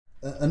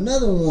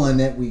Another one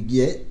that we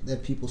get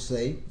that people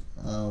say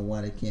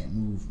why they can't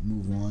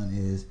move on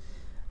is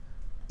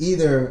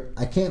either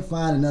I can't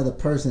find another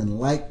person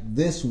like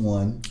this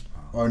one,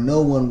 or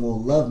no one will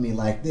love me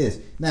like this.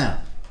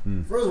 Now,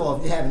 first of all,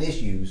 if you're having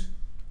issues,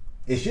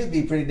 it should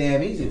be pretty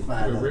damn easy to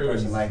find another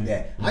person like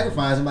that. I can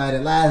find somebody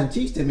that lies and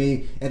cheats to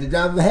me at the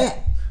drop of a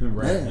hat.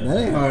 Right. That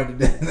ain't hard to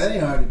do. That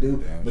ain't hard to do.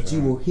 Damn, but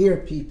you will hear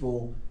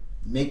people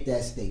make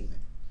that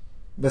statement.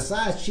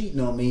 Besides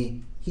cheating on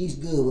me, he's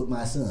good with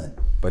my son.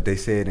 But they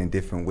say it in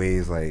different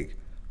ways, like,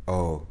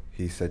 oh,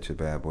 he's such a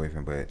bad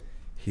boyfriend, but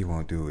he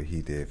won't do what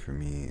he did for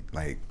me.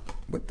 Like,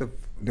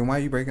 then why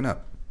are you breaking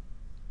up?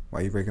 Why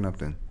are you breaking up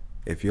then?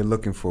 If you're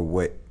looking for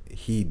what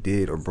he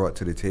did or brought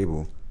to the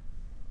table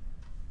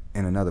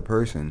in another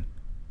person,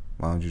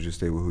 why don't you just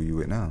stay with who you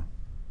with now?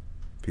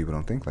 People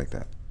don't think like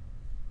that.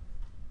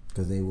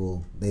 Because they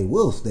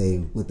will stay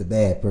with the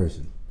bad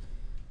person.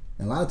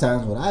 And a lot of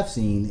times what I've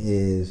seen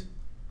is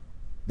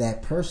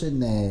that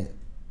person that,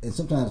 and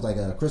sometimes like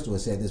Crystal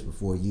has said this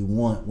before, you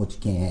want what you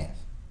can't have.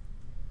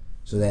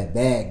 So that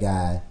bad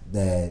guy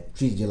that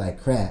treated you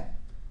like crap,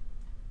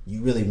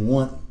 you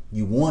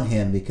want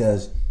him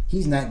because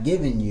he's not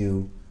giving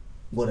you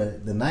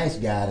what the nice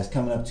guy that's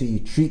coming up to you,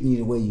 treating you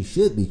the way you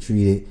should be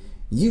treated.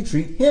 You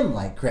treat him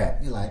like crap.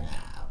 You're like,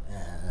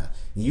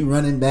 you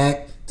running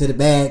back to the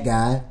bad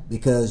guy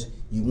because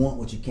you want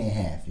what you can't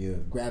have. You're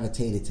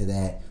gravitated to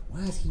that.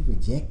 Why is he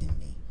rejecting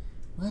me?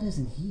 Why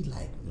doesn't he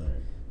like me?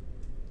 Right.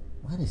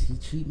 Why does he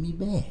treat me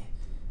bad?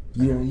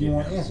 You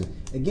won't answer.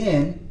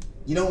 Again,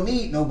 you don't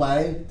need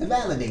nobody to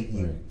validate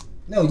you. Right.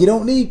 No, you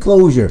don't need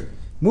closure.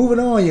 Moving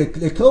on, your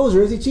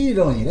closure is he cheated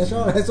on you. That's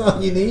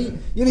all you need.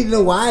 You need to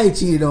know why he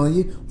cheated on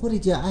you.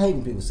 I hate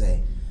when people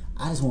say,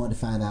 I just wanted to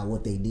find out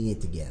what they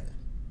did together.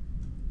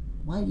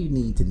 Why do you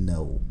need to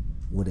know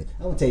what it...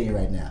 I'm going to tell you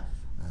right now.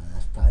 I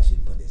probably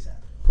shouldn't put this out.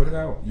 Put it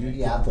out.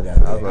 Yeah, I'll put it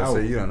out. I was about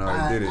to say, you don't know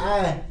how he did it.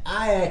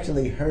 I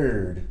actually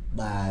heard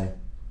by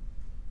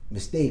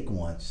mistake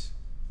once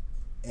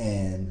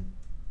and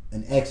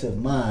an ex of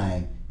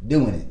mine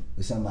doing it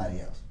with somebody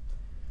else.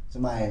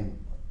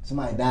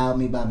 Somebody dialed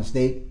me by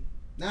mistake.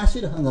 Now I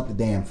should have hung up the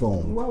damn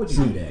phone. Why would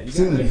you do that? As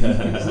soon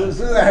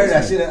as I heard it,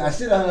 I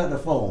should have hung up the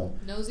phone.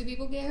 Nosy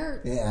people get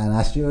hurt. Yeah, and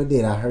I sure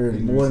did. I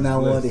heard more than I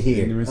wanted to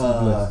hear.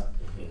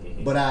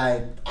 But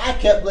I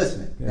kept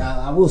listening. Yeah.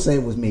 Now, I will say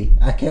it was me.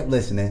 I kept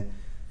listening.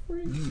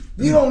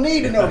 You don't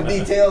need to know the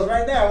details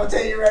right now. I'm going to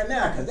tell you right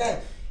now, because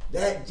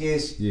that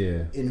just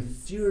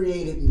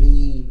infuriated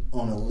me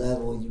on a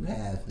level you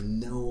have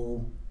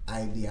no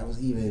idea.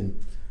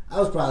 I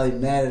was probably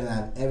madder than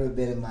I've ever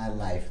been in my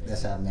life.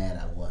 That's how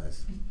mad I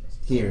was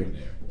hearing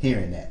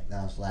that. And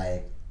I was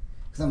like,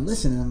 because I'm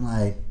listening, I'm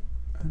like,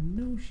 I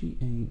know she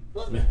ain't.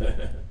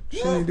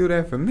 She ain't do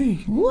that for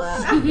me. What?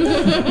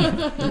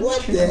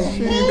 What the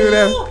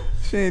hell?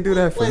 She ain't do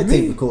that for me. me.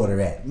 Tape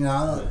recorder at?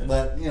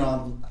 But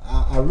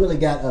I really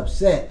got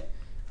upset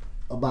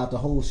about the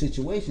whole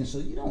situation. So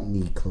you don't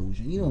need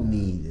closure. You don't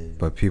need it.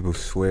 But people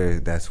swear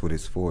that's what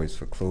it's for. It's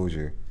for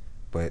closure.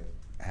 But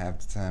half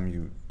the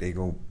time they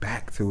go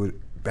back to it,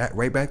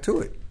 right back to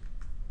it.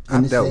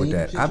 I've dealt with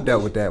that. I've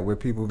dealt with that where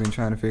people have been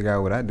trying to figure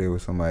out what I did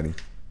with somebody,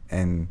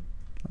 and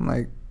I'm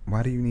like,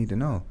 why do you need to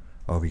know?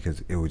 Oh,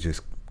 because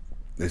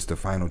it's the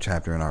final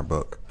chapter in our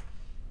book.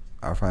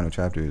 Our final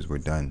chapter is we're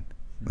done.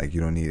 Like,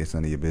 you don't need, it's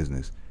none of your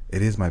business.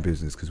 It is my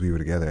business because we were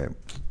together.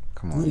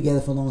 Come on. We were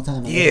together for a long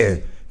time. Yeah.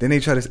 Then they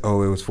try to say,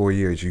 oh, it was 4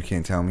 years. You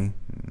can't tell me.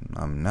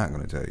 I'm not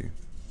going to tell you.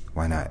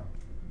 Why not?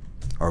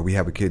 Or we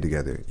have a kid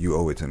together. You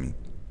owe it to me.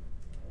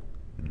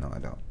 No, I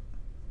don't.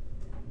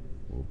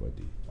 Oh,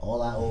 buddy.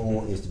 All I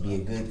owe is to be a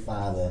good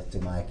father to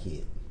my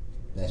kid.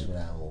 That's what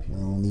I owe. We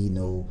don't need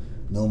no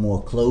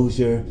more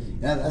closure.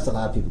 That's a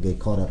lot of people get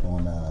caught up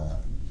on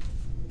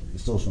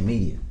social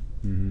media.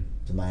 Mm-hmm.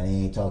 Somebody they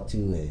ain't talked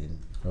to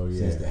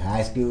since the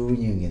high school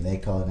reunion. They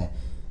call that.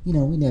 We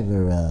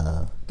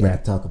never got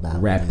to talk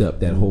about. Wrapped up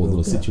that whole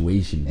little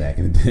situation back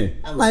in the day.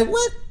 I'm like,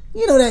 what?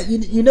 You know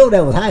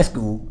that was high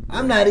school.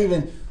 I'm not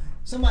even.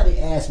 Somebody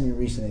asked me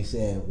recently.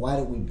 Said, why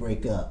did we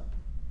break up?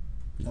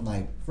 I'm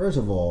like, first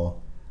of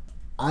all,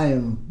 I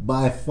am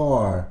by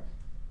far,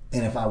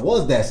 and if I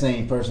was that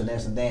same person,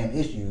 there's some damn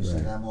issues. Right.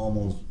 And I'm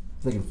almost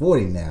freaking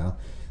 40 now.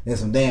 There's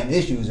some damn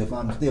issues if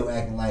I'm still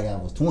acting like I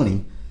was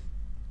 20.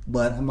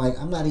 But I'm like,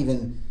 I'm not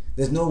even.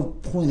 There's no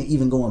point of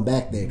even going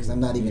back there because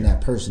I'm not even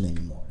that person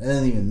anymore. It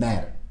doesn't even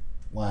matter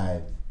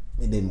why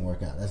it didn't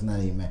work out. That's not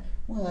even matter.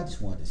 Well, I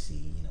just wanted to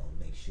see,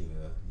 make sure,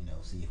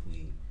 see if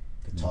we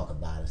could talk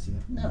about it.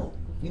 No,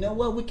 you know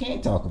what? We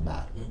can't talk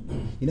about it.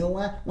 You know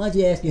why? Why don't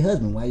you ask your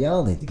husband why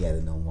y'all ain't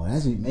together no more?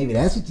 Maybe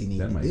that's what you need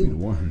to do. That might be the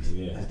one.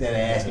 Yeah. Instead of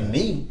asking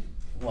me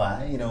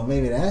why,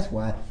 maybe that's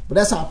why. But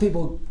that's how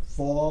people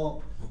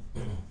fall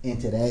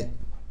into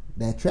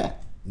that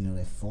trap.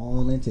 They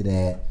fall into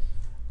that.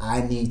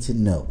 I need to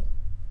know.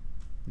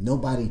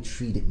 Nobody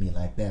treated me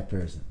like that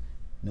person.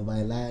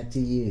 Nobody lied to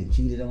you and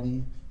cheated on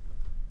you.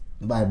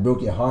 Nobody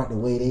broke your heart the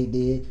way they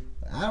did.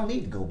 I don't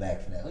need to go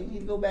back for that. What do you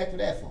need to go back for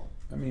that for?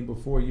 I mean,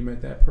 before you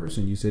met that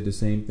person, you said the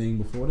same thing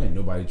before then.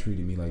 Nobody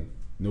treated me like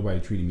nobody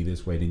treated me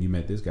this way. Then you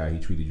met this guy, he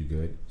treated you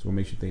good. So what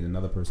makes you think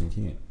another person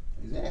can't?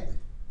 Exactly.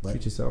 But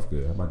treat yourself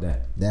good. How about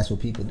that? That's what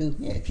people do.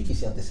 Yeah, treat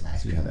yourself this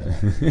nice. See how that?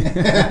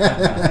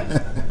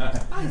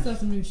 I just got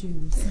some new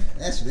shoes.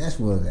 That's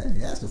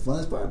the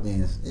funnest part,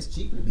 man. It's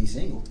cheaper to be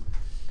single.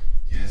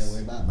 You don't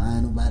worry about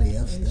buying nobody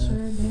else It stuff. sure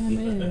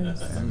damn is.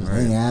 Just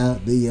hang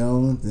out, do your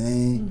own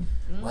thing,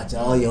 watch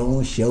all your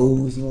own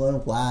shows you want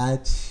to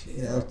watch.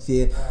 You know,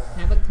 shit.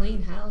 Have a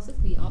clean house.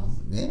 It'd be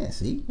awesome. Yeah,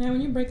 see. Yeah,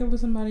 when you break up with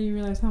somebody, you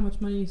realize how much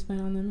money you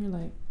spent on them. You're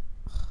like,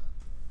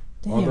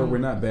 damn. Although we're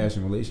not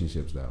bashing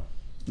relationships, though.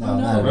 No,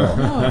 not at all.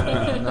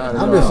 Oh. Not at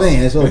I'm all. just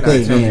saying it's We're not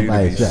okay telling being you by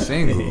to be yourself.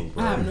 single,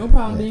 I have but no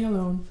problem being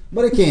alone.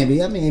 But it can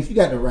be. I mean, if you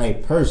got the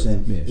right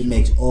person, Yeah, it sure.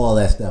 makes all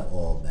that stuff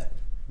all better.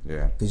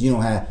 yeah, Because you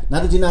don't have,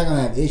 not that you're not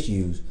gonna have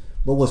issues,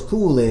 but what's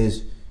cool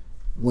is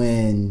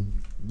when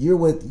you're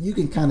with, you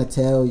can kind of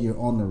tell you're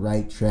on the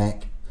right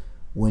track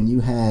when you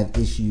have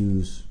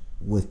issues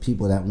with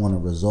people that want to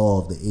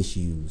resolve the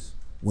issues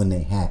when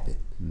they happen.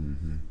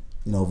 Mm-hmm.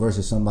 You know,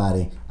 versus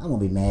somebody, I'm gonna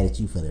be mad at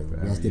you for the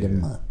rest of the yeah.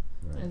 month.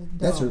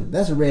 Right.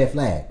 That's a red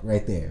flag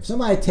right there. If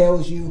somebody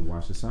tells you,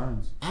 Watch the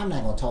signs. I'm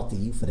not gonna talk to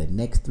you for the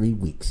next 3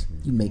 weeks,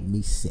 you make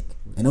me sick,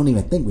 and don't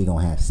even think we're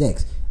gonna have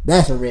sex.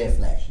 That's a red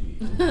flag.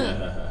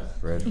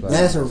 red flag.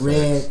 That's a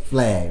red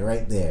flag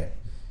right there.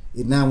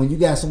 Now, when you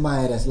got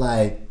somebody that's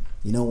like,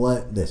 you know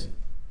what? Listen,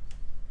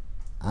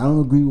 I don't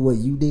agree with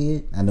what you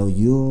did. I know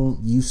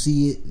you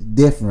see it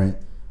different,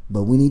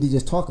 but we need to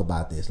just talk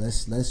about this.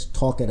 Let's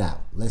talk it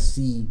out. Let's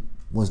see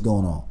what's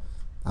going on.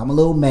 I'm a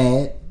little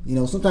mad. You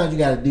know, sometimes you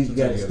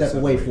gotta step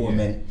away for a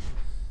minute.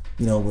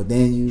 You know, but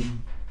then you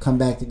come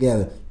back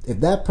together. If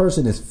that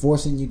person is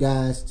forcing you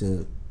guys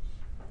to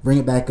bring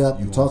it back up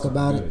You and want talk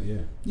about something it, good,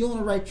 yeah. you're on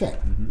the right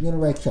track. Mhm. You're on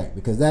the right track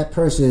because that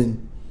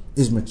person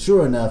is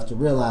mature enough to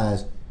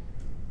realize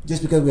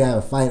just because we have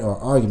a fight or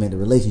argument, the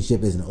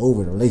relationship isn't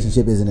over. The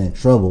relationship isn't in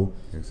trouble.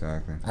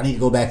 Exactly. I need to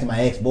go back to my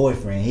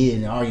ex-boyfriend. He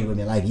didn't argue with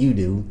me like you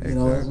do. You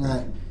know, it's Exactly.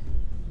 not.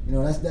 You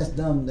know, that's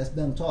dumb. That's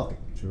dumb talking.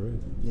 Sure is.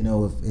 You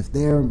know, if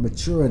they're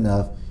mature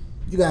enough,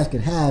 you guys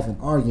can have an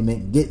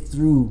argument, get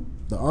through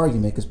the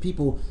argument. Because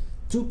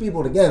two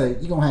people together,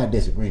 you're gonna have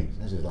disagreements.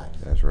 That's just life.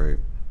 That's right.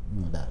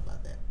 No doubt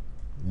about that.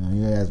 You know,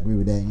 you guys agree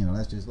with that. You know,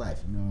 that's just life.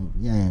 You know,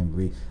 you ain't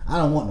agree. I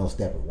don't want no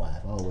stepper wife.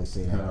 I always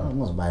say that. I don't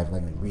want somebody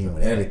fucking agreeing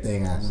with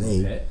everything I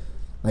say. Pet.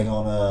 Like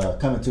on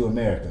Coming to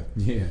America.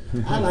 Yeah.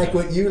 I like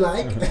what you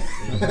like.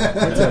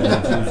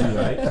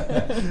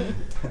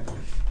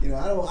 You know,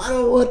 I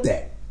don't want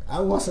that. I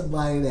want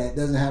somebody that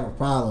doesn't have a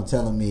problem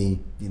telling me,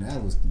 you know,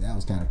 that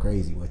was kind of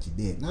crazy what you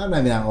did. Now,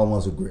 I mean, I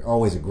always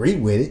agree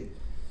with it,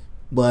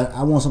 but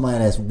I want somebody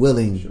that's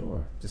willing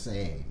Sure. to say,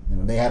 hey, you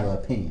know, they have an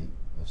opinion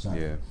of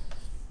something. Yeah.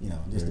 You know,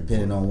 just Very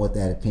depending important. on what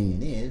that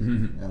opinion is.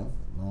 Mhm. You know,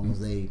 as long as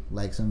they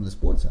like some of the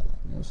sports I like,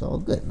 you know, it's all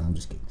good. No, I'm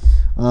just kidding.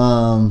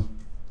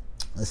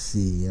 Let's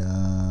see.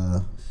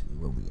 Let's see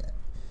what we got.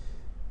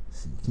 Let's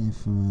see, can't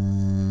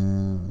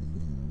find.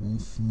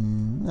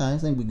 I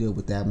think we're good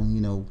with that one.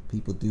 You know,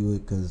 people do it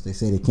because they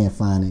say they can't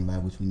find anybody,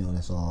 which we know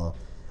that's all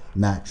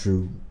not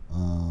true.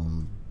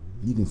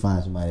 You can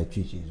find somebody that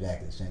treats you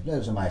exactly the same. Especially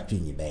if somebody's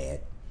treating you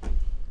bad.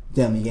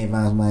 Tell me you can't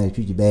find somebody that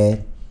treats you bad?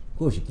 Of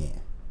course you can.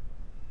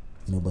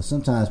 You know, but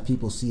sometimes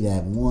people see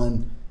that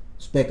one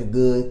speck of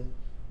good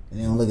and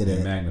they don't look at They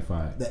it.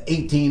 magnify it. The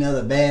 18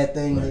 other bad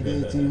things they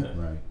did to you.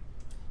 Right.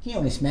 He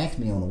only smacks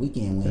me on the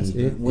weekend when That's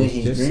he it. when It's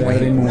he just drinks.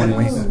 Saturday morning.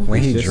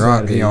 When he It's just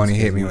drunk, he Saturdays only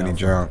hit is me when he out.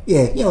 drunk.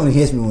 Yeah, he only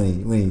hits me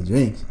when he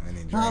drinks. When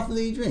he How drink. often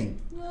do you drink?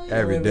 Well, you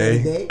Every know,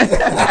 day.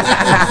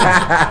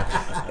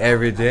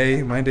 Every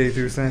day, Monday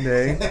through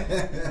Sunday.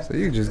 So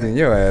you just getting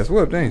your ass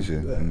whooped, ain't you?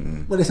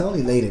 Mm-mm. But it's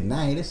only late at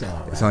night. It's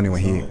all right. It's only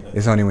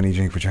when he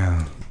drink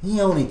Patron.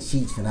 He only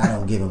cheats when I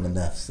don't give him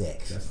enough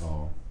sex. That's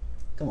all.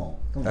 Come on.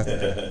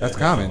 That's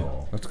common.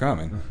 That's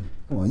common.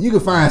 Come on. You can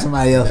find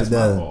somebody else That's that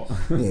my does fault.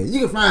 it. Yeah, you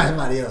can find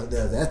somebody else that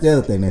does it. That's the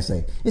other thing they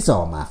say. It's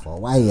all my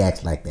fault. Why he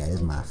acts like that?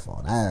 It's my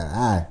fault.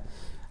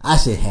 I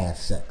should have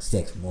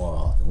sex more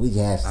often. We can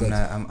have sex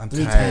I'm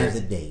 3 tired. times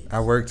a day. I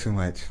work too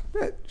much.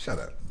 Shut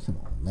up. Come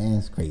on, man.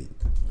 It's crazy.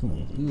 Come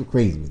on. You were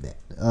crazy with that.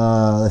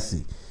 Let's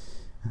see.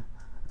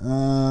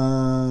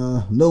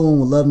 No one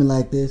will love me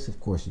like this. Of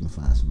course you can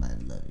find somebody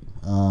to love you.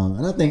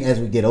 And I think as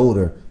we get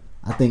older,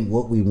 I think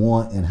what we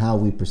want and how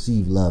we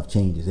perceive love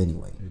changes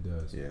anyway It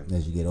does. Yeah.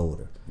 as you get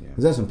older. Yeah.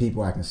 Because there's some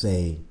people I can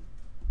say,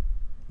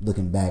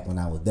 looking back when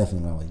I was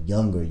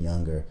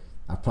younger,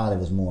 I probably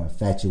was more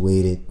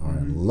infatuated or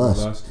in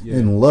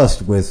Mm-hmm.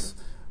 lust with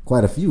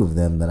quite a few of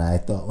them that I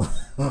thought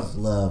was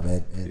love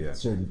at Yeah.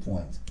 certain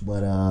points.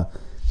 But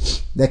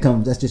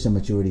that's just a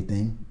maturity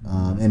thing.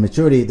 And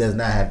maturity does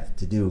not have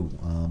to do,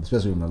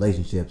 especially in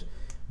relationships,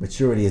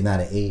 maturity is not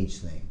an age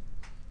thing.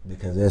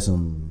 Because there's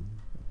some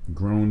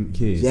Grown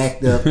kids.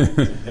 jacked up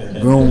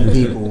grown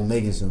people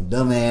making some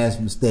dumbass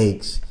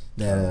mistakes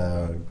that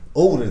are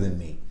older than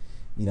me.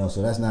 You know,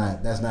 so that's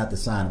not the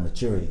sign of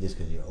maturity just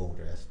because you're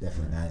older. That's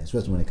definitely not,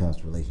 especially when it comes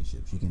to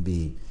relationships. You can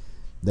be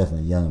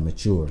definitely young and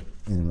mature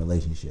in a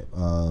relationship.